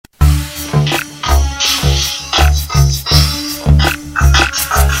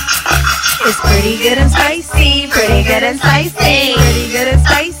Pretty good and spicy, pretty good and spicy, pretty good and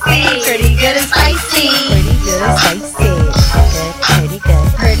spicy, pretty good and spicy, pretty good and spicy,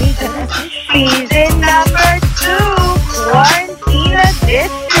 pretty good. Season number 2, Quarantine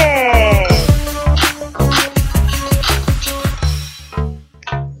Edition.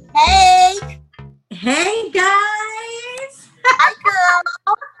 Hey guys! Hi, girl.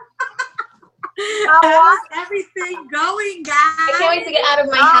 How's everything going, guys? I can't wait to get out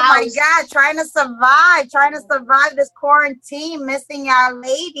of my house. Oh my God, trying to survive this quarantine, missing our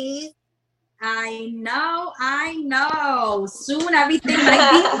ladies. I know. Soon everything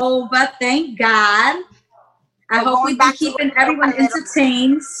might be over, thank God. I hope we've been keeping everyone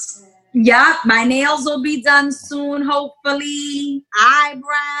entertained. Yep, my nails will be done soon, hopefully.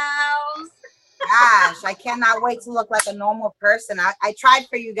 Eyebrows. Gosh, I cannot wait to look like a normal person. I tried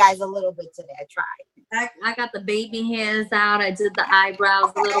for you guys a little bit today. I tried. I got the baby hairs out. I did the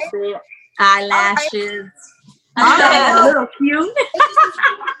eyebrows a little bit. Eyelashes. Okay. A little cute.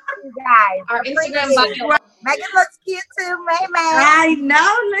 You guys. Our Instagram bio. Megan looks cute too, May. I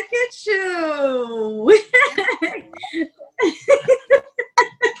know. Look at you.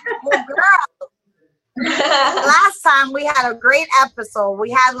 Well, girl, last time we had a great episode. We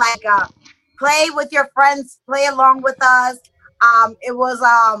had like a play with your friends, play along with us. It was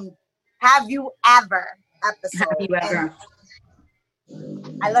Have You Ever episode. Have you ever?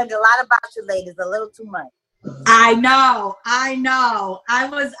 I learned a lot about you ladies, a little too much. I know.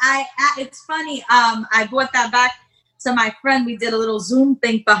 It's funny. I brought that back to my friend. We did a little Zoom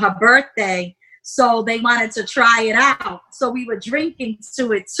thing for her birthday. So they wanted to try it out. So we were drinking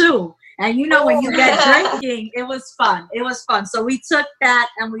to it too. And you know, when you get drinking, it was fun. So we took that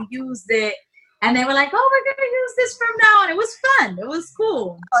and we used it. And they were like, oh, we're going to use this from now on. It was fun. It was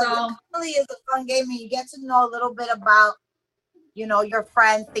cool. So it really is a fun game. And you get to know a little bit about, you know, your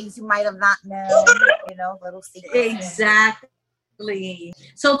friends, things you might have not known, you know, little secrets. Exactly.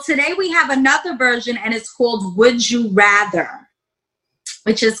 So today we have another version and it's called Would You Rather,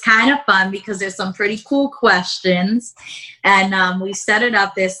 which is kind of fun because there's some pretty cool questions. And we set it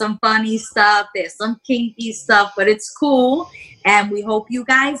up. There's some funny stuff. There's some kinky stuff, but it's cool. And we hope you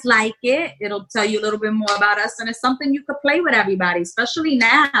guys like it. It'll tell you a little bit more about us. And it's something you could play with everybody, especially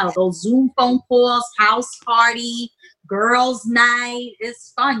now. Those Zoom phone calls, house party, girls' night.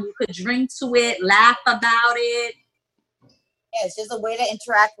 It's fun. You could drink to it, laugh about it. Yeah, it's just a way to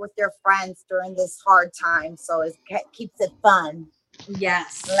interact with your friends during this hard time. So it keeps it fun.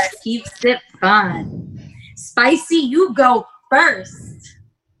 Yes, keeps it fun. Spicy, you go first.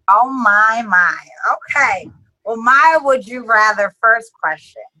 Oh, my. Okay. Well, my would you rather first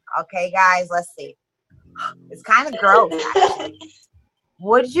question. Okay, guys, let's see. It's kind of gross, actually.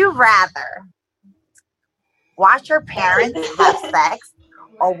 Would you rather watch your parents have sex,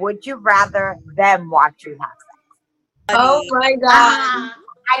 or would you rather them watch you have sex? Oh my God.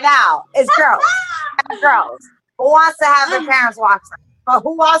 I know. It's girls. Girls. Who wants to have their parents watch them? But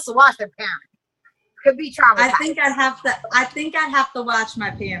who wants to watch their parents? Could be traumatized. I think I'd have to watch my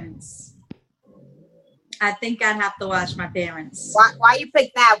parents. Why you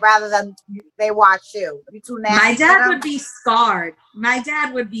pick that rather than they watch you? You too nasty. My dad would be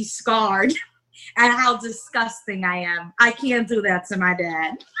scarred. At how disgusting I am. I can't do that to my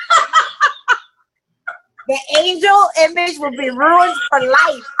dad. The angel image will be ruined for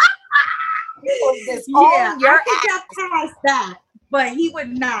life. I could get past that, but he would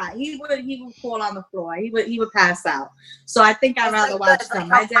not. He would fall on the floor. He would pass out. So I think I'd rather watch them.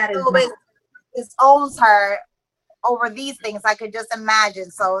 My dad owns her over these things. I could just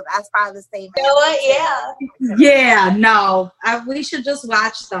imagine. So that's probably the same. You know what? Yeah. Yeah. No. We should just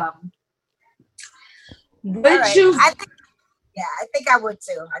watch them. Would you? I think I would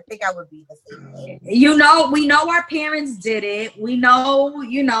too. I think I would be the same thing. You know, we know our parents did it. We know,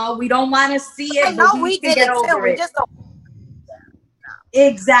 we don't want to see it. I know we did it too. We just don't.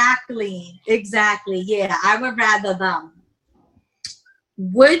 Exactly. Yeah, I would rather them.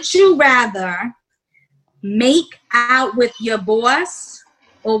 Would you rather make out with your boss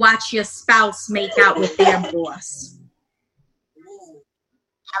or watch your spouse make out with their boss?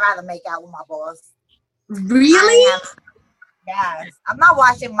 I'd rather make out with my boss. Really? Yes. I'm not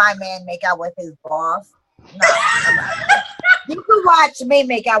watching my man make out with his boss. No. You could watch me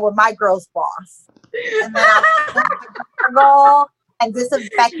make out with my girl's boss. And then I'll go and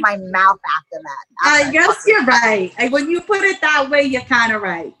disinfect my mouth after that. I guess you're right. When you put it that way, you're kind of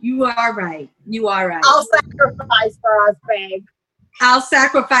right. You are right. I'll sacrifice for us, babe. I'll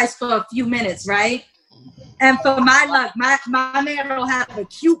sacrifice for a few minutes, right? And for my luck, my man will have a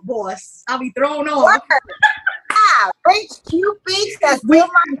cute boss. I'll be thrown off. Yeah. Rich Cupids, that's still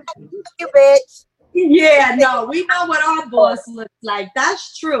my you, bitch. Yeah, no, we know what our boss looks like.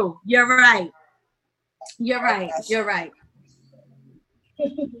 That's true. You're right. You're right. You're right.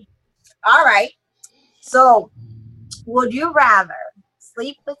 All right. So, would you rather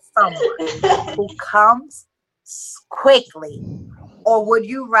sleep with someone who comes quickly, or would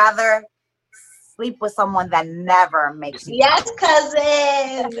you rather sleep with someone that never makes you? Yes,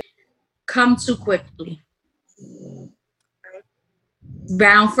 cousin. Come too quickly.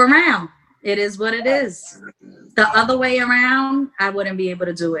 Round for round. It is what it is. The other way around, I wouldn't be able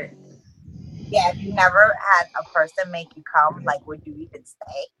to do it. Yeah, if you never had a person make you come, like, would you even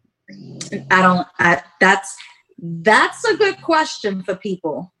stay? That's a good question for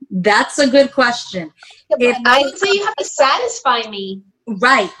people. That's a good question. If I would say you have to satisfy me.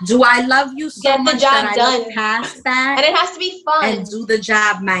 Right. Do I love you so Get the much job that I done. look past that? And it has to be fun. And do the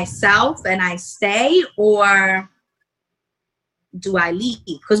job myself and I stay, or do I leave?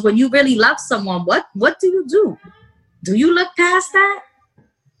 Because when you really love someone, what do you do? Do you look past that?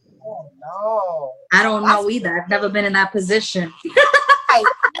 Oh no. I don't know either. I've never been in that position. Hey,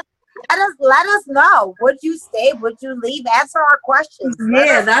 let us know. Would you stay? Would you leave? Answer our questions.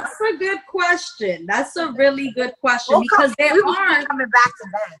 Yeah, that's a good question. That's a really good question, because there are coming back to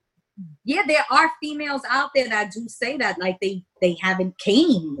that. Yeah, there are females out there that do say that, like they haven't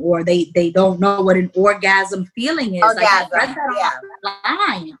came, or they don't know what an orgasm feeling is. Orgasm, like, I read that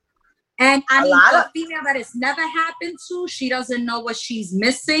online. And I mean, for a female that it's never happened to, she doesn't know what she's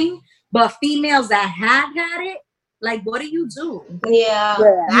missing. But females that have had it, like, what do you do? Yeah.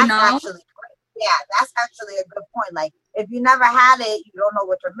 That's actually a good point. Like, if you never had it, you don't know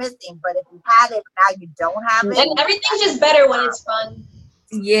what you're missing. But if you had it, now you don't have it. And everything's just better when it's fun.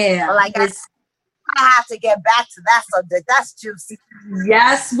 Yeah. Like, I have to get back to that subject. That's juicy.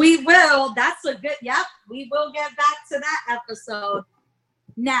 Yes, we will. That's a good, we will get back to that episode.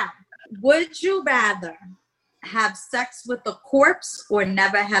 Now, would you rather have sex with a corpse or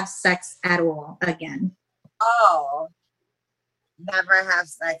never have sex at all again? Oh, never have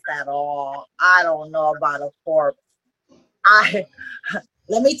sex at all. I don't know about a corpse.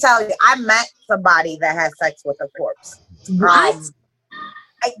 Let me tell you, I met somebody that had sex with a corpse. What?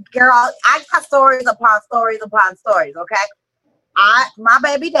 Girl, I got stories upon stories upon stories. Okay, my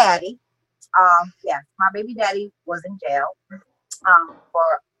baby daddy, my baby daddy was in jail,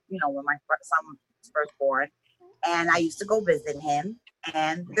 for when my son was first born, and I used to go visit him.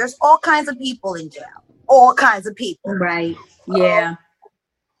 And there's all kinds of people in jail, all kinds of people, right? Yeah,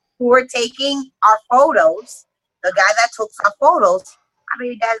 who were taking our photos. The guy that took our photos, my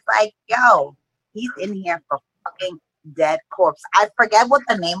baby daddy's like, yo, he's in here for fucking dead corpse. I forget what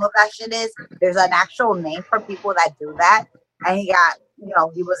the name of that shit is. There's an actual name for people that do that, and he got,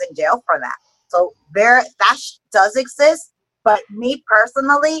 he was in jail for that. So that does exist, but me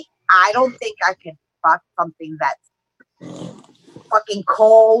personally, I don't think I can fuck something that's fucking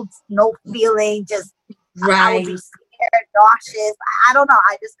cold, no feeling, just I would be scared, nauseous. I don't know.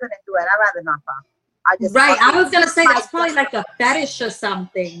 I just couldn't do it. I'd rather not fuck. I was gonna say that's probably like a fetish or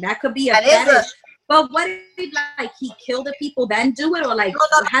something. That could be a fetish. But what did he kill the people then do it, or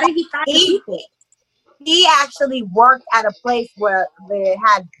how did he find the people? He actually worked at a place where they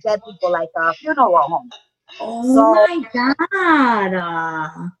had dead people, like a funeral home. Oh my god!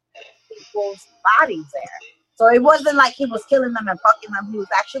 People's bodies there. So it wasn't like he was killing them and fucking them. He was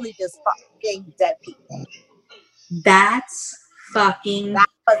actually just fucking dead people. That's fucking. That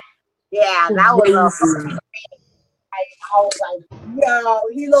was I was like, yo,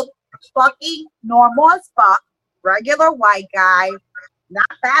 he looked fucking normal as fuck, regular white guy, not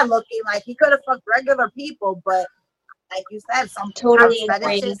bad looking. Like, he could have fucked regular people, but like you said, some totally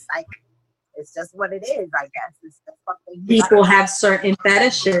fetishes, like, it's just what it is, I guess. It's just fucking people have certain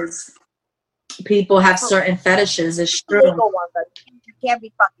fetishes. People have certain fetishes. It's true. One, but you can't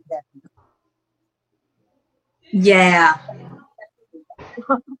be fucking dead people. Yeah.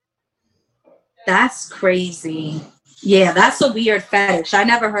 That's crazy. Yeah, that's a weird fetish. I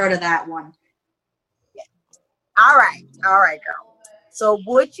never heard of that one. Yeah. All right, girl. So,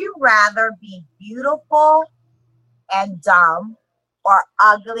 would you rather be beautiful and dumb, or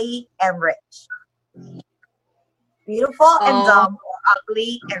ugly and rich? Beautiful and dumb, or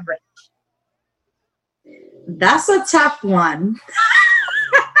ugly and rich? That's a tough one.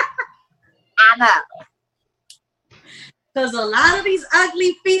 I know. Because a lot of these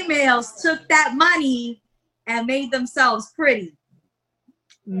ugly females took that money and made themselves pretty.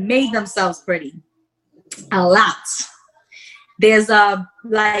 A lot. There's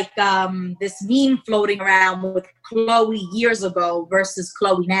this meme floating around with Chloe years ago versus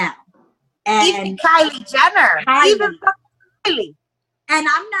Chloe now. Even And Kylie Jenner. Kylie. Even Kylie. And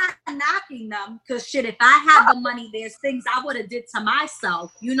I'm not knocking them because shit, if I had the money, there's things I would have did to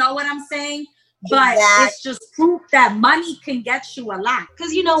myself. You know what I'm saying? But it's just proof that money can get you a lot.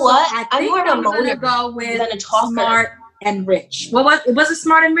 Because you know what? I I'm think more of a I'm gonna moaner go with than a talker. smart and rich. Well, what was it?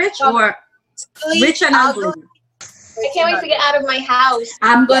 Smart and rich or rich and ugly? I can't wait to get out of my house.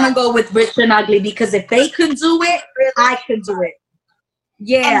 I'm gonna go with rich and ugly because if they could do it, I could do it.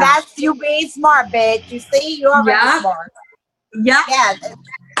 Yeah. And that's you being smart, bitch. You see, you're already smart. Yeah. Yeah.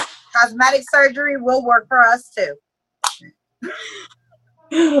 Cosmetic surgery will work for us too.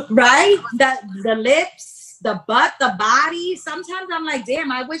 Right? The lips, the butt, the body. Sometimes I'm like, damn,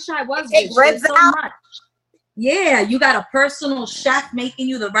 I wish I was rich. There's so much. Yeah, you got a personal chef making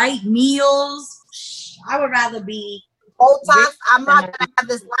you the right meals. I would rather be Botox. I'm not gonna have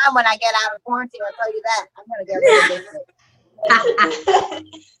this line when I get out of quarantine. I'll tell you that. I'm gonna get rid of this. We're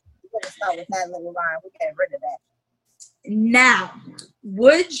gonna start with that little line. We're getting rid of that. Now,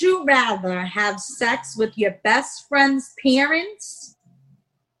 would you rather have sex with your best friend's parents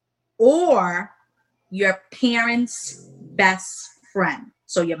or your parents' best friend?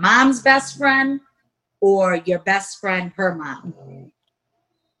 So your mom's best friend or your best friend, her mom?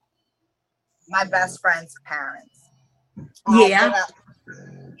 My best friend's parents. Yeah.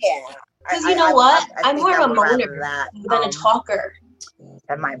 Because you know what? I'm more of a moaner than a talker.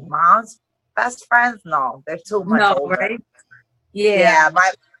 And my mom's best friends? No, they're too much older. Right? Yeah.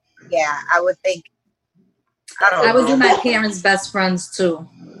 I would think. I would do my parents' best friends too.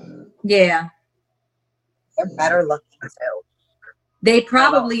 Yeah. They're better looking too. They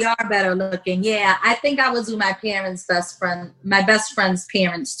probably are better looking. Yeah. I think I would do my parents' best friend, my best friend's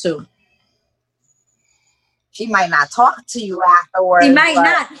parents too. She might not talk to you afterwards. She might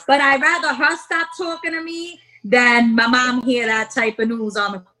not, but I'd rather her stop talking to me than my mom hear that type of news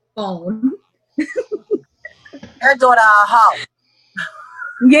on the phone. Her daughter a hoe.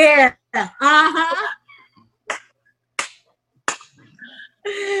 Yeah. Uh-huh.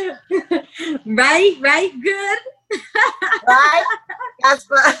 Right, good. Right? That's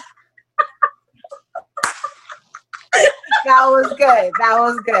what. That was good. That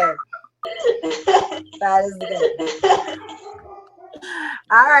is good.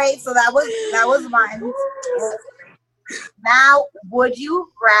 All right, so that was mine. Now, would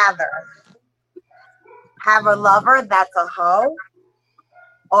you rather have a lover that's a hoe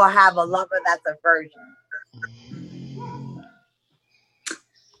or have a lover that's a virgin?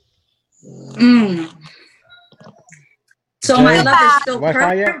 So Jay, my lover's still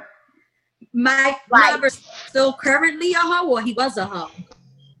Wi-Fi yet? My lover's still currently a hoe, or he was a hoe?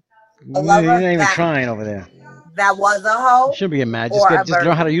 A lover You're not even that- trying over there. That was a hoe? Shouldn't be getting mad. or Just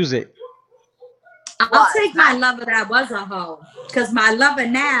learn how to use it. I'll take my lover that was a hoe, because my lover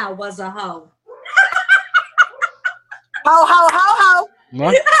now was a hoe. Ho, ho, ho, ho.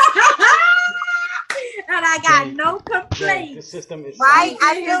 What? And I got no complaints. The system is Right?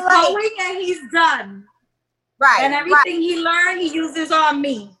 I He's feel like going and he's done. right. And everything he learned, he uses on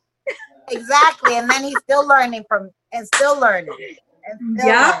me. Exactly. And then he's still learning and still learning.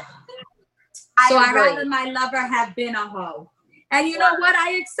 Yep. So I'd agree. rather my lover have been a hoe. And you know what?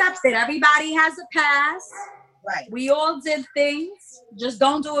 I accept it. Everybody has a past. Right. We all did things. Just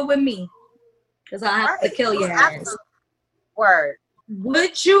don't do it with me. Because I'll have to kill your ass. Word.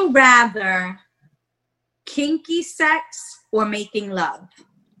 Would you rather kinky sex or making love?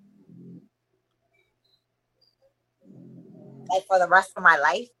 Like for the rest of my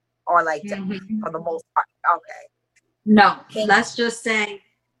life? Or like for the most part? Okay. No. Kinky. Let's just say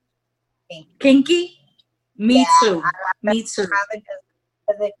kinky? Me too. Me too.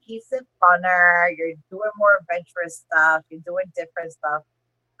 Because it keeps it funner. You're doing more adventurous stuff. You're doing different stuff.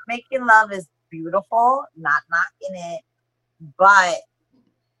 Making love is beautiful. Not knocking it. But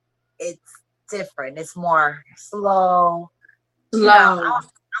it's different. It's more slow. You know, I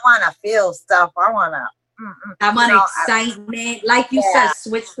want to feel stuff. I want excitement. Like you said,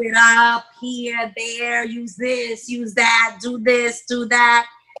 switch it up here, there, use this, use that, do this, do that.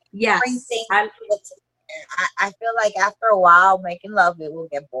 Yes. I feel like after a while, making love, it will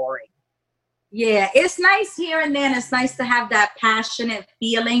get boring. Yeah, it's nice here and then. It's nice to have that passionate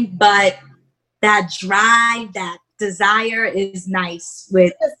feeling, but that drive, that desire is nice. With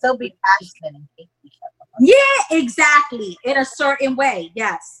you can still be passionate and hate each other. Yeah, exactly. In a certain way.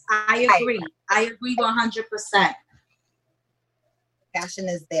 Yes, I agree. I agree 100%. Passion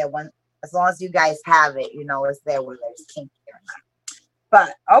is there as long as you guys have it, you know, it's there whether it's kinky or not.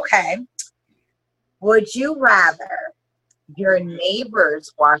 But okay. Would you rather your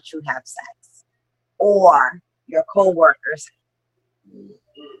neighbors watch you have sex or your coworkers?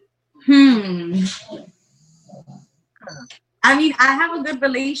 I mean, I have a good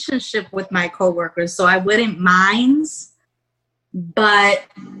relationship with my coworkers, so I wouldn't mind. But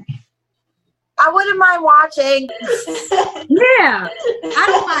I wouldn't mind watching. Yeah, I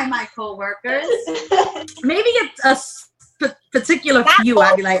don't mind my coworkers. Maybe it's a particular few.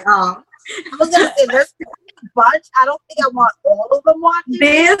 I'd be like, oh. I was gonna say there's a bunch. I don't think I want all of them watching.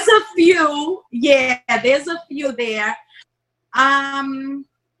 There's a few. Yeah, there's a few there.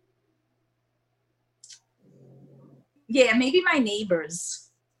 Yeah, maybe my neighbors.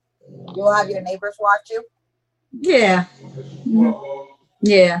 You'll have your neighbors watch you? Yeah.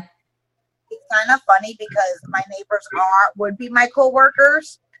 Yeah. It's kind of funny because my neighbors would be my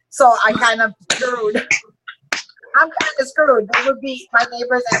coworkers. So I kind of screwed. I'm kind of screwed. They would be my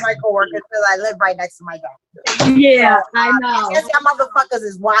neighbors and my coworkers because I live right next to my doctor. Yeah, so, I know. I guess y'all motherfuckers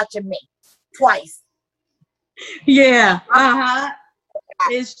is watching me twice. Yeah.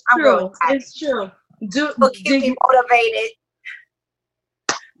 It's true. It's true. Keep me motivated.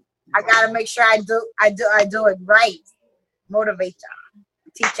 I gotta make sure I do it right. Motivate y'all.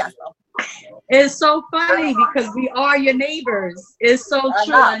 Teach yourself. It's so funny because we are your neighbors. It's so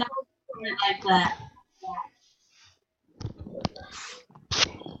true. And I don't like that.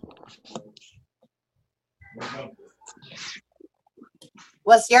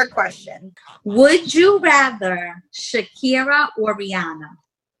 What's your question? Would you rather Shakira or Rihanna?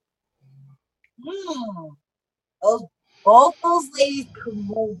 Both those ladies could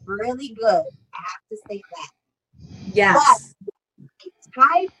move really good. I have to say that. Yes. But my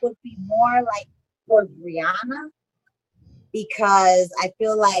type would be more like for Rihanna because I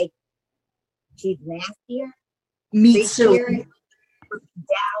feel like she's nastier. Me too.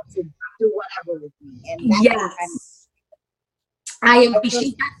 Down to do whatever with me. And that's yes. I agree.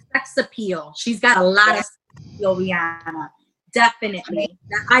 She's got sex appeal. She's got a lot of sex appeal, Rihanna. Definitely.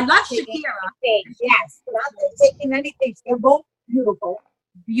 I love Shakira. Yes. Not taking anything. They're both beautiful.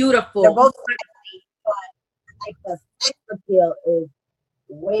 Beautiful. They're both sexy, but like the sex appeal is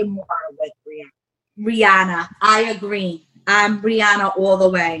way more with Rihanna. Rihanna. I agree. I'm Rihanna all the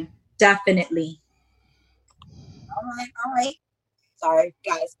way. Definitely. All right. Sorry,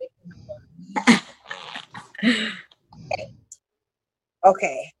 guys.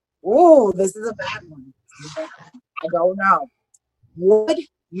 Okay. Ooh, this is a bad one. I don't know. Would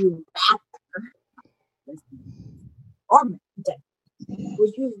you rather,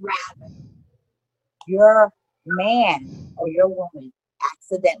 would you rather your man or your woman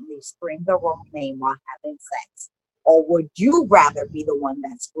accidentally scream the wrong name while having sex? Or would you rather be the one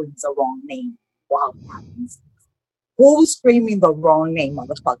that screams the wrong name while having sex? Who's screaming the wrong name,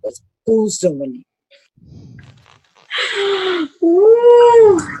 motherfuckers? Who's doing it?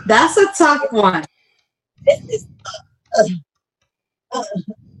 Ooh, that's a tough one. This is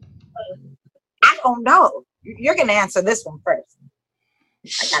I don't know. You're gonna answer this one first. I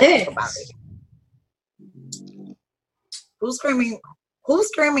gotta think about it. Who's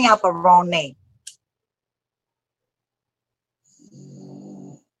screaming out the wrong name?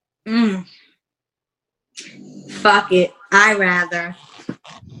 Fuck it. I rather.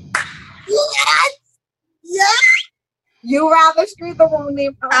 Yes. You rather scream the wrong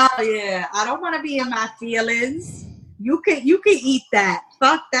name? Oh yeah. I don't want to be in my feelings. You can eat that.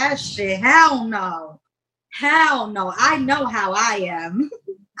 Fuck that shit. Hell no. Hell no. I know how I am.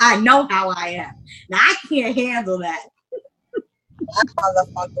 I know how I am. Now I can't handle that. That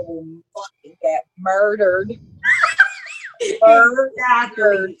motherfucker will fucking get murdered.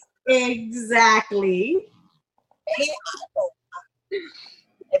 Exactly.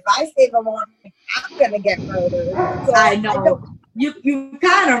 If I say the wrong thing, I'm gonna get murdered. So I know. You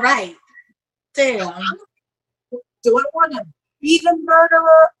kind of right. Damn. Do I want to be the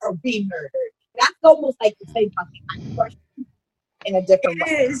murderer or be murdered? That's almost like the same fucking question in a different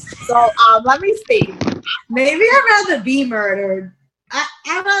way. So let me see. Maybe I'd rather be murdered.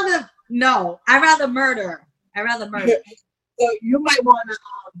 I'd rather murder. I'd rather murder. So you might want to.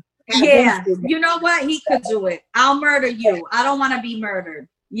 Yeah, you know what? He could do it. I'll murder you. I don't want to be murdered.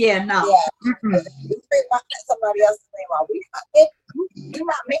 Yeah, no. Yeah. You somebody else's name while we fucking. You're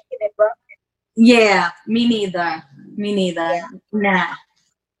not making it, bro. Yeah, me neither. Yeah. Nah.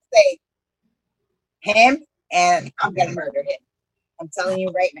 Say him, and I'm gonna murder him. I'm telling you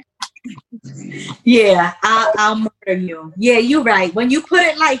right now. Yeah, I'll murder you. Yeah, you're right. When you put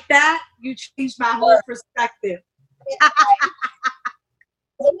it like that, you change my whole perspective.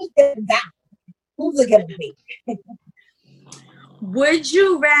 Who's it gonna be? Would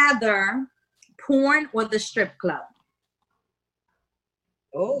you rather porn or the strip club?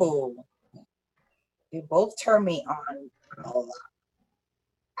 Oh, they both turn me on a lot.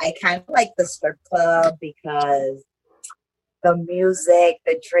 I kind of like the strip club because the music,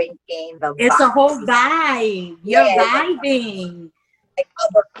 the drinking, the it's vibe. a whole vibe. You're vibing. Like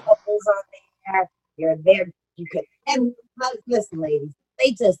other couples on there. You're there. You could, and listen, ladies,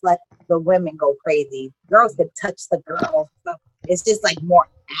 they just let the women go crazy. Girls could touch the girls. So it's just like more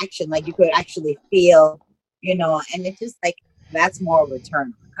action. Like you could actually feel, and it's just like that's more of a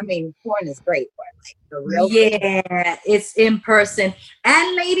turn. I mean, porn is great, but like the real thing. It's in person.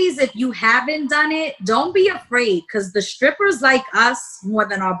 And ladies, if you haven't done it, don't be afraid, because the strippers like us more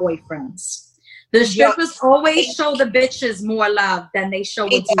than our boyfriends. The strippers always show the bitches more love than they show a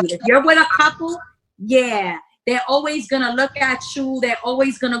dude. If you're with a couple, they're always gonna look at you. They're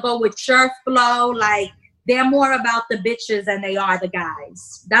always gonna go with your flow. Like, they're more about the bitches than they are the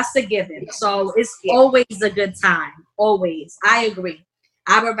guys. That's a given. So it's always a good time. Always. I agree.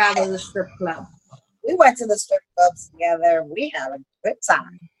 I would rather the strip club. We went to the strip clubs together. We had a good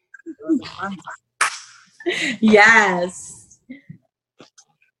time. It was a fun time. Yes.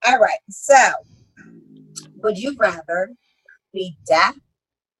 All right. So, would you rather be deaf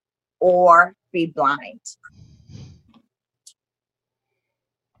or be blind?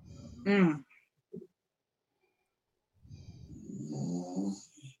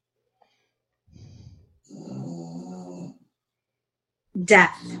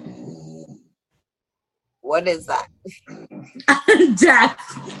 Deaf. What is that? Deaf.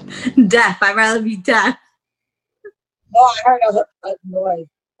 I'd rather be deaf. No, I heard a noise.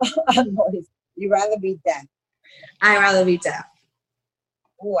 A noise. You'd rather be deaf. I'd rather be deaf.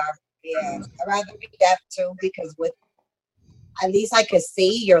 I'd rather be deaf too, because with at least I could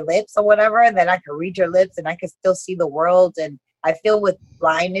see your lips or whatever, and then I could read your lips and I could still see the world. And I feel with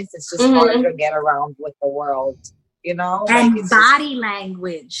blindness, it's just harder to get around with the world. And like body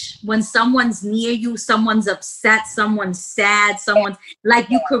language. When someone's near you, someone's upset, someone's sad, someone's like,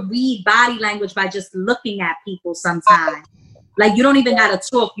 you could read body language by just looking at people sometimes. Like, you don't even gotta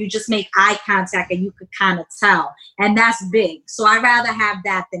talk, you just make eye contact and you could kind of tell. And that's big. So I'd rather have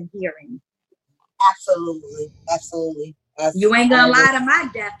that than hearing. Absolutely. You ain't gonna lie to my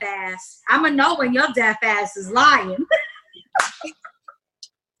deaf ass. I'ma know when your deaf ass is lying.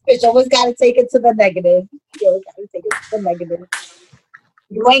 Bitch, always gotta take it to the negative. You always gotta take it to the negative.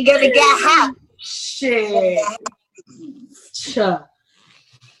 You ain't gonna get hot. Shit.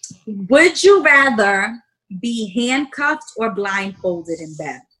 Would you rather be handcuffed or blindfolded in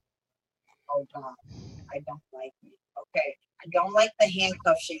bed? Oh God, I don't like it. Okay, I don't like the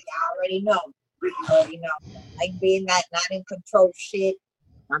handcuff shit. I already know. Like being that not in control shit.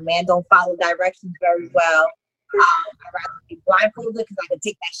 My man don't follow directions very well. I'd rather be blindfolded because I can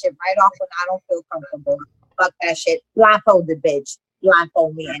take that shit right off when I don't feel comfortable. Fuck that shit. Blindfolded, bitch.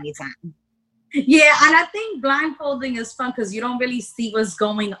 Blindfold me anytime. Yeah, and I think blindfolding is fun because you don't really see what's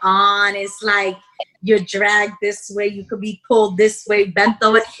going on. It's like you're dragged this way, you could be pulled this way, bent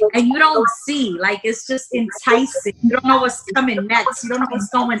over, and you don't see. Like, it's just enticing. You don't know what's coming next. You don't know what's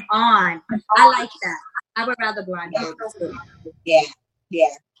going on. I like that. I would rather blindfold. Yeah,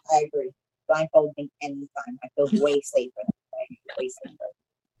 I agree. Blindfold me anytime. I feel way safer. Way safer.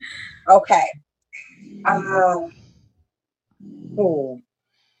 Okay.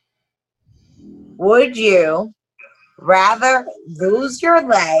 Would you rather lose your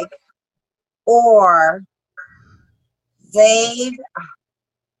leg or save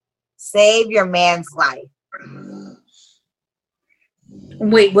your man's life?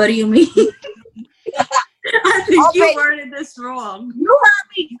 Wait, what do you mean? I think you worded this wrong. You heard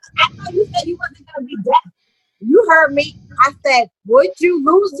me. I thought you said you wasn't going to be deaf. You heard me. I said, would you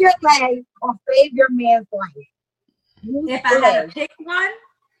lose your leg or save your man's life? If I had to pick one?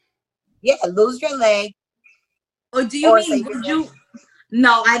 Yeah, lose your leg. Or do you mean, would you?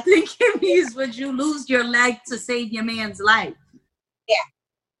 No, I think it means, would you lose your leg to save your man's life? Yeah.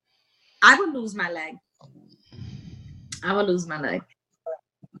 I would lose my leg. I would lose my leg.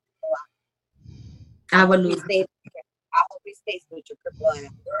 I would lose. I hope he stays with your cripple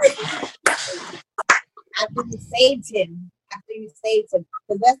ass. After you saved him,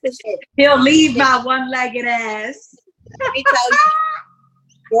 because that's the shit. He'll leave my one-legged ass. Let me tell you,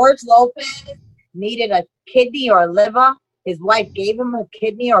 George Lopez needed a kidney or a liver. His wife gave him a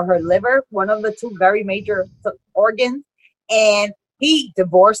kidney or her liver, one of the two very major organs, and he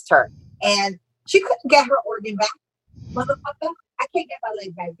divorced her. And she couldn't get her organ back. Motherfucker, I can't get my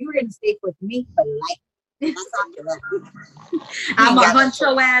leg back. You're going to stay with me for life. I'm going to hunt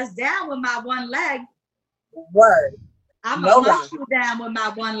your ass down with my one leg. Word. I'm going to hunt you down with my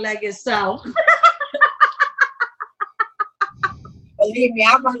one-legged self. Believe me,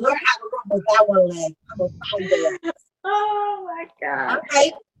 I'm going to learn how to run with that one leg. I'm going to find the leg. Oh, my God.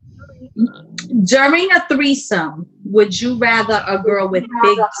 Okay. During a threesome, would you rather a girl with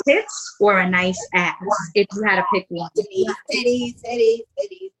big tits or a nice ass? If you had to pick one. Titties.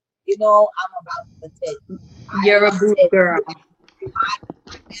 You know, I'm about the tits. You're a boob girl.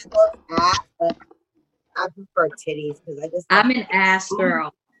 Ass, but I prefer titties because I'm an ass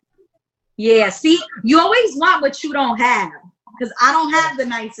girl. Yeah, see, you always want what you don't have. Because I don't have the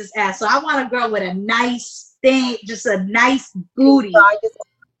nicest ass. So I want a girl with a nice thing, just a nice booty. So I just want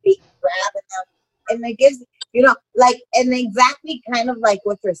to be grabbing them. And it gives, you know, like, and exactly kind of like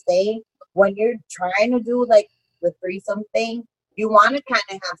what you're saying, when you're trying to do like the threesome thing, you want to kind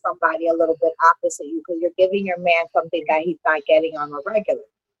of have somebody a little bit opposite you because you're giving your man something that he's not getting on a regular.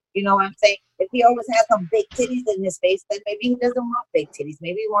 You know what I'm saying? If he always has some big titties in his face, then maybe he doesn't want big titties.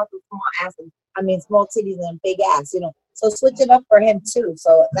 Maybe he wants a small ass. Small titties and big ass, you know. So switch it up for him too.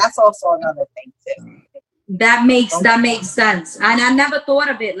 So that's also another thing too. That makes sense. And I never thought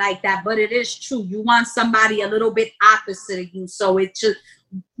of it like that, but it is true. You want somebody a little bit opposite of you. So it's just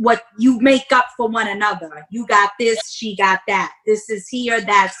what you make up for one another. You got this, she got that. This is here,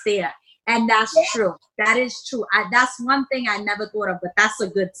 that's there. And that's true. That is true. That's one thing I never thought of, but that's a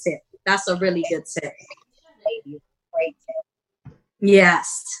good tip. That's a really good tip. Great tip.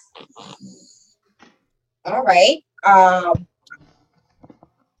 Yes. All right.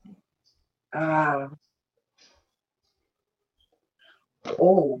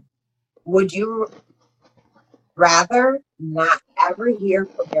 Would you rather not ever hear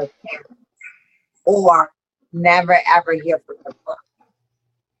from your parents or never ever hear from your partner?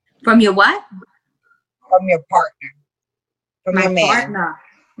 From your what? From your partner. From my your man. partner.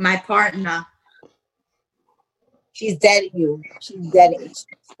 My partner. She's deading you. She's deading.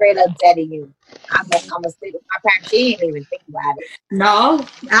 Straight up deading you. I'm a stick with my parents. She ain't even think about it. No,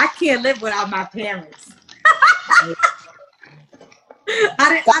 I can't live without my parents.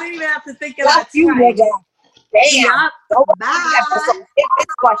 I didn't even have to think of that twice. Damn. Yep. Bye.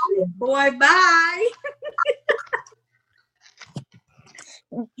 Question. Boy, bye.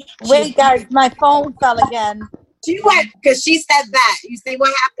 Wait, guys, my phone fell again. She went because she said that. You see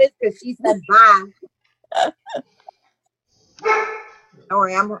what happens? Because she said bye. Don't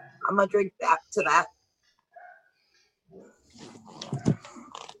worry, I'm gonna drink that to that.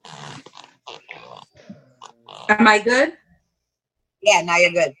 Am I good? Yeah, now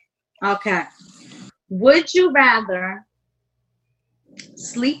you're good. Okay. Would you rather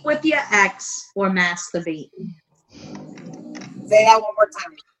sleep with your ex or masturbate? Say that one more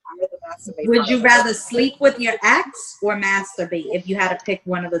time. Masturbate. Would you rather sleep with your ex or masturbate if you had to pick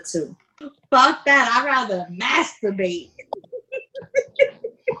one of the two? Fuck that. I'd rather masturbate.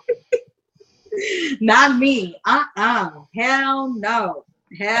 Not me. Hell no. Hell no.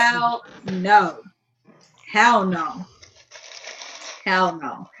 Hell no. Hell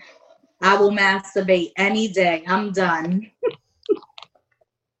no. I will masturbate any day. I'm done.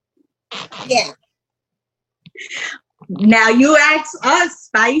 Yeah. Now you ask us,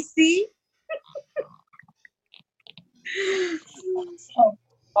 spicy.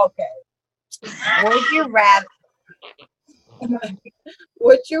 Okay. Would you rather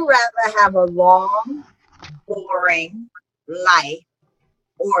have a long, boring life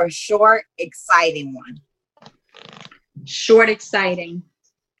or a short, exciting one? Short, exciting.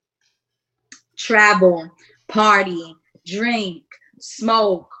 Travel, party, drink,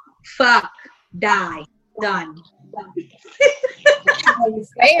 smoke, fuck, die. Done. When you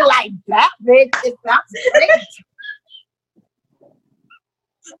say it like that, bitch, it sounds great.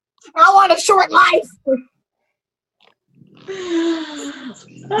 I want a short life.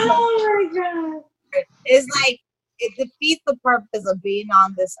 Oh my God. It's like it defeats the purpose of being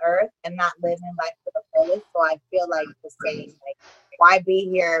on this earth and not living life to the fullest. So I feel like the saying, like, why be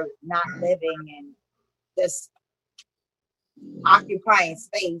here not living and just occupying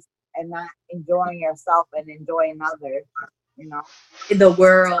space and not enjoying yourself and enjoying others, you know? The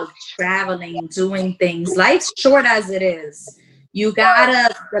world, traveling, doing things. Life's short as it is. You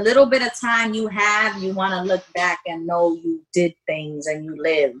gotta, the little bit of time you have, you want to look back and know you did things and you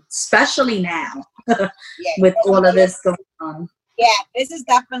lived, especially now with all of this going on. Yeah, this is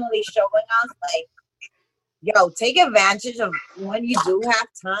definitely showing us, like, yo, take advantage of when you do have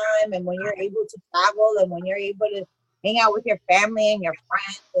time and when you're able to travel and when you're able to hang out with your family and your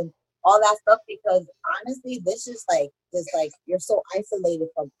friends and all that stuff, because honestly, this is like you're so isolated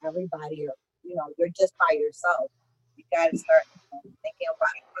from everybody, or you're just by yourself. You gotta start thinking about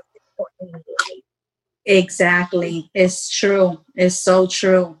what's important in life. Exactly. It's true. It's so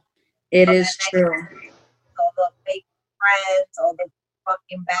true. It is true. All the fake friends, all the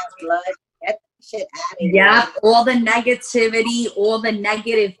fucking bad blood, get shit out of here. Yeah, all the negativity, all the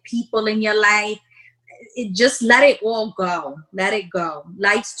negative people in your life. Just let it all go. Let it go.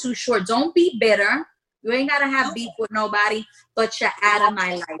 Life's too short. Don't be bitter. You ain't gotta have beef with nobody, but you're out of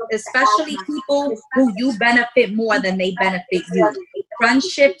my life. Especially people who you benefit more than they benefit you.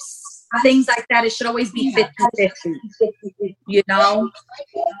 Friendships, things like that, it should always be 50-50. You know?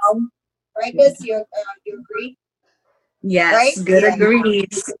 Right, guys, you agree? Yes, right? Good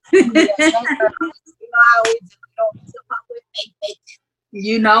agrees.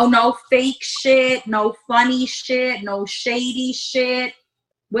 You know, no fake shit, no funny shit, no shady shit.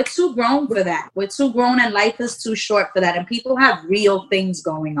 We're too grown for that. We're too grown and life is too short for that. And people have real things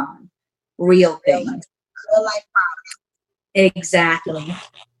going on. Real things. Real life problems. Exactly.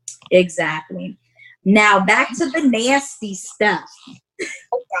 Exactly. Now back to the nasty stuff.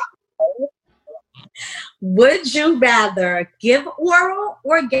 Would you rather give oral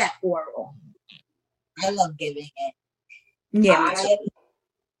or get oral? I love giving it. Yeah,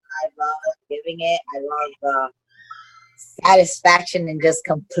 I love giving it. I love the satisfaction and just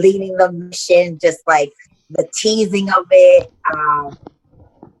completing the mission, just like the teasing of it.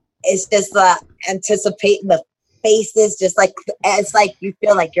 It's just anticipating the faces, just like it's like you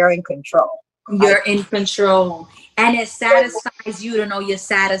feel like you're in control. You're in control. And it satisfies you to know you're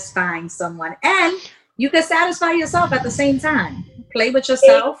satisfying someone. And you can satisfy yourself at the same time. Play with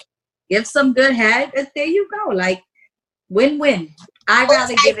yourself, give some good head, and there you go. Like win-win. I'd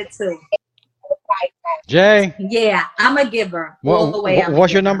rather give it too. Jay. Yeah, I'm a giver. All the way.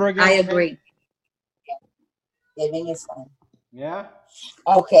 What's your number again? I agree. Giving is fun. Yeah.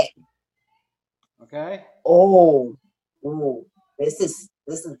 Okay. Okay. Oh, this is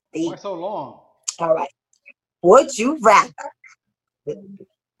deep. Why so long? All right. Would you rather?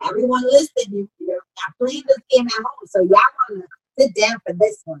 Everyone listen, you're not playing this game at home, so y'all want to sit down for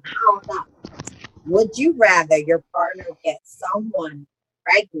this one. I don't know. Would you rather your partner get someone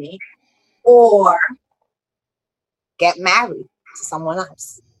pregnant or get married to someone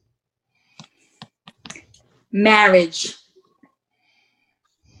else? Marriage.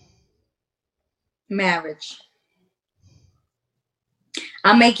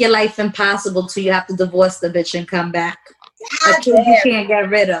 I'll make your life impossible till you have to divorce the bitch and come back. A kid you can't get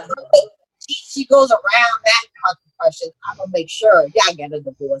rid of. She goes around that question. I'm gonna make sure y'all get a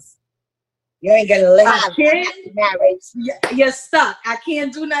divorce. You ain't gonna live a marriage. You're stuck. I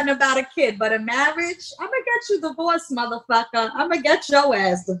can't do nothing about a kid, but a marriage, I'm gonna get you divorced, motherfucker. I'm gonna get your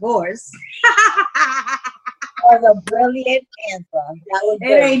ass divorced. That was a brilliant answer.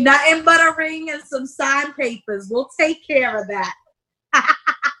 It ain't nothing but a ring and some signed papers. We'll take care of that.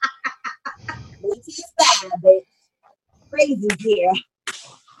 Which is sad, but crazy here.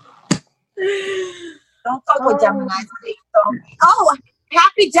 Don't fuck with Gemini, please. Oh,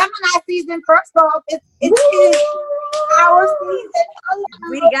 happy Gemini season! First off, it's our season.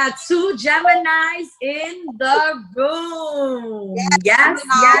 We got 2 Geminis in the room.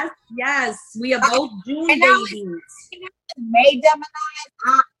 Yes. We are both June babies. May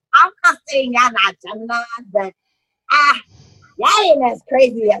Geminis. I'm not saying y'all not Geminis, but y'all ain't as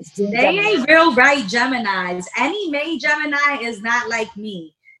crazy as June. They ain't real right Geminis. Any May Gemini is not like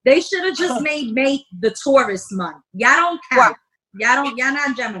me. They should have just made May the tourist month. Y'all don't count. Y'all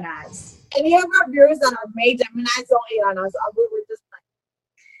not Geminis. Any of our viewers that are May Geminis don't hate on us. We were just like,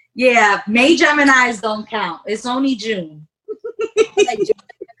 yeah, May Geminis don't count. It's only June. Like June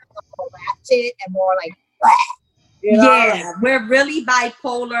more ratchet and more like blah, you know? Yeah, we're really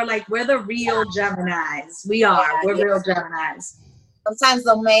bipolar. Like we're the real Geminis. We are. We're real Geminis. Sometimes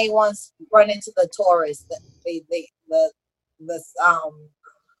the May ones run into the Taurus. The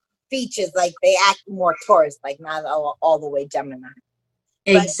features like they act more Taurus, like not all the way Gemini.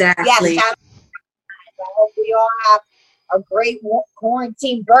 Exactly. But yes, I hope we all have a great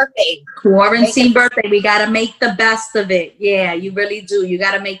quarantine birthday. Birthday. We got to make the best of it. Yeah, you really do. You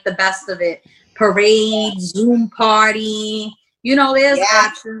got to make the best of it. Parade, Zoom party. You know, there's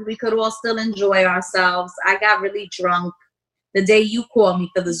options. We could all still enjoy ourselves. I got really drunk the day you called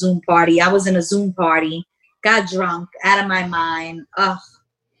me for the Zoom party. I was in a Zoom party. Got drunk, out of my mind. Ugh,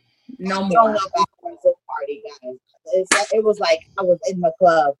 no more. Don't know about a Zoom party, guys. It was like I was in the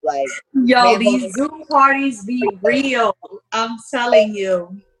club. Like, yo, these Zoom parties be real. I'm telling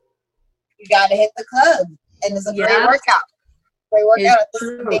you. You gotta hit the club, and it's a great workout. Great workout.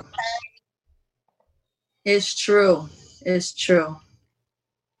 It's true. It's true.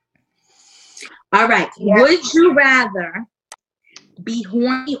 All right. Yeah. Would you rather be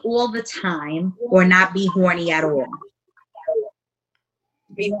horny all the time or not be horny at all?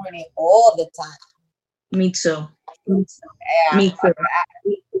 Be horny all the time. Me too. Yeah, Me too.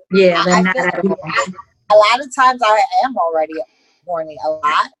 Yeah, then I not feel at all. a lot of times I am already horny a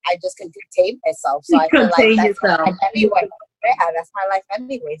lot. I just can contain myself. So I feel like Contain that's yourself. my life anyway. Yeah, that's my life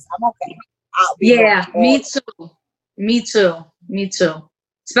anyways. I'm okay. I'll be Yeah, horny. me too. Me too. Me too.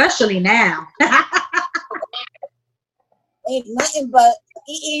 Especially now. Ain't nothing but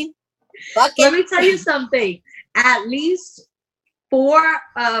eating. Let Fucking. me tell you something. At least 4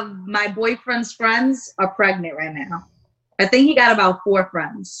 of my boyfriend's friends are pregnant right now. I think he got about 4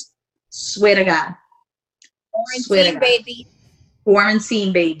 friends. Swear to God. Quarantine baby.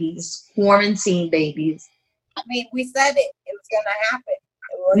 Quarantine babies. Quarantine babies. I mean, we said it. It was going to happen.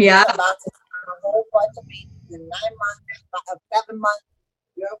 We're Yeah. just about to see a whole bunch of babies in 9 months, 7 months.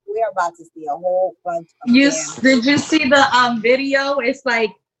 We're about to see a whole bunch of Did you see the video? It's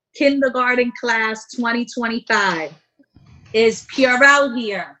like kindergarten class 2025. Is Purell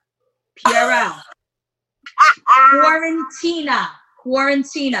here? Purell.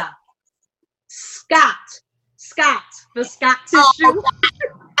 Quarantina. Scott. The Scott tissue.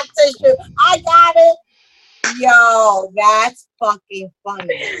 I got it. Yo, that's fucking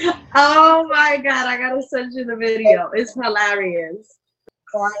funny. Oh my God, I gotta send you the video. It's hilarious.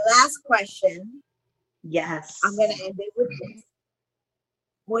 For our last question, yes, I'm gonna end it with this.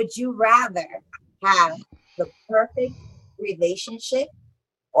 Would you rather have the perfect relationship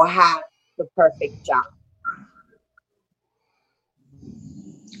or have the perfect job?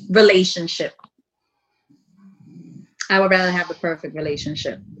 Relationship. I would rather have the perfect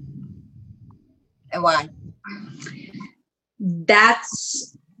relationship. And why?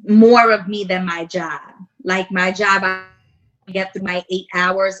 That's more of me than my job. Like my job, I get through my 8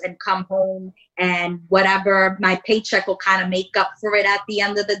 hours and come home, and whatever, my paycheck will kind of make up for it at the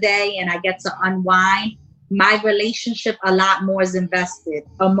end of the day, and I get to unwind. My relationship, a lot more is invested.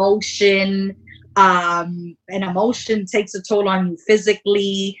 Emotion, and emotion takes a toll on you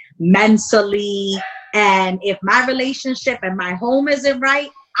physically, mentally. And if my relationship and my home isn't right,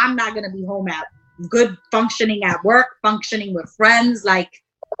 I'm not going to be home at good functioning at work, functioning with friends. Like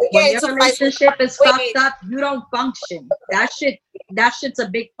when your relationship is fucked up, you don't function. That shit's a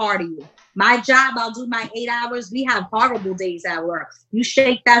big part of you. My job, I'll do my 8 hours. We have horrible days at work. You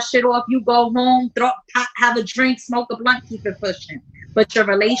shake that shit off, you go home, have a drink, smoke a blunt, keep it pushing. But your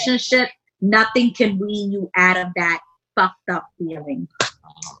relationship, nothing can wean you out of that fucked up feeling.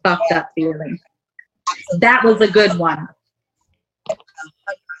 That was a good one.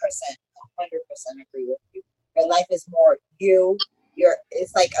 100% agree with you. Your life is more you.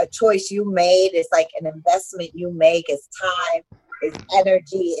 It's like a choice you made. It's like an investment you make. It's time. It's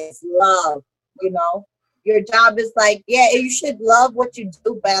energy. It's love. You know, your job is like, yeah, you should love what you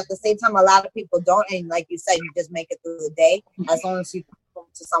do, but at the same time, a lot of people don't. And like you said, you just make it through the day. As long as you come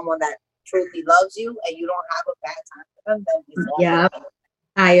to someone that truly loves you and you don't have a bad time with them, then it's all yeah. good.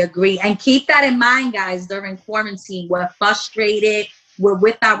 I agree. And keep that in mind, guys, during quarantine. We're frustrated. We're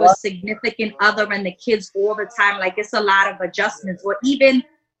with our significant other and the kids all the time. Like, it's a lot of adjustments. Or even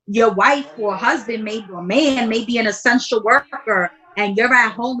your wife or husband, maybe a man, may be an essential worker, and you're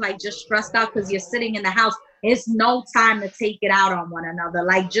at home, like, just stressed out because you're sitting in the house. It's no time to take it out on one another.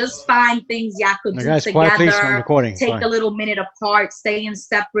 Like, just find things y'all could do guys, together. quiet, please. I'm recording. Take Fine. a little minute apart. Stay in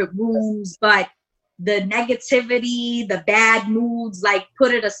separate rooms. But the negativity, the bad moods, like,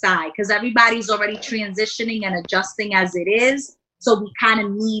 put it aside, because everybody's already transitioning and adjusting as it is. So we kind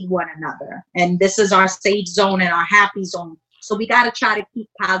of need one another. And this is our safe zone and our happy zone. So we got to try to keep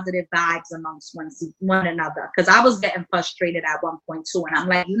positive vibes amongst one another. Because I was getting frustrated at one point too. And I'm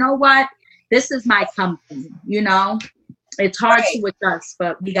like, you know what? This is my company. You know, it's hard to adjust,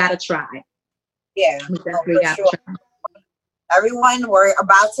 but we got to try. Yeah, we definitely got to try. Everyone, we're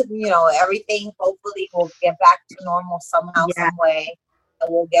about to, everything hopefully will get back to normal somehow, some way.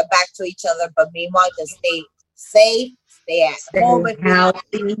 And we'll get back to each other. But meanwhile, just stay safe, stay at home if you're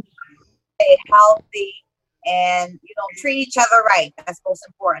healthy, stay healthy, and, treat each other right. That's most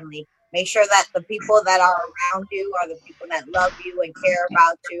importantly. Make sure that the people that are around you are the people that love you and care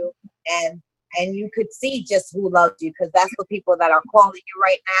about you. And you could see just who loves you, because that's the people that are calling you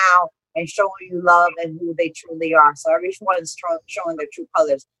right now and showing you love and who they truly are. So everyone is showing their true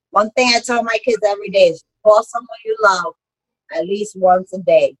colors. One thing I tell my kids every day is call someone you love at least once a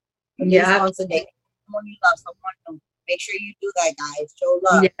day. At least once a day. Someone you love, someone new. Make sure you do that, guys. Show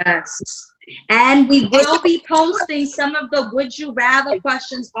love. Yes. And we will be posting some of the Would You Rather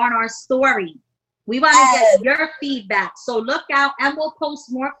questions on our story. We want to get your feedback. So look out, and we'll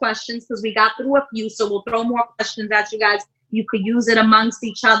post more questions because we got through a few. So we'll throw more questions at you guys. You could use it amongst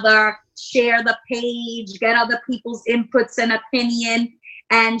each other, share the page, get other people's inputs and opinion,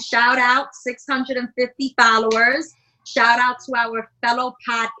 and shout out 650 followers. Shout out to our fellow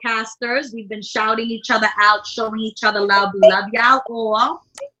podcasters. We've been shouting each other out, showing each other love. We love y'all all.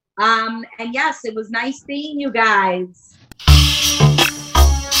 And yes, it was nice seeing you guys.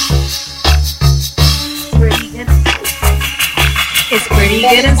 It's pretty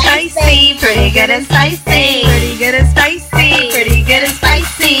good and spicy. Pretty good and spicy. Pretty good and spicy. Pretty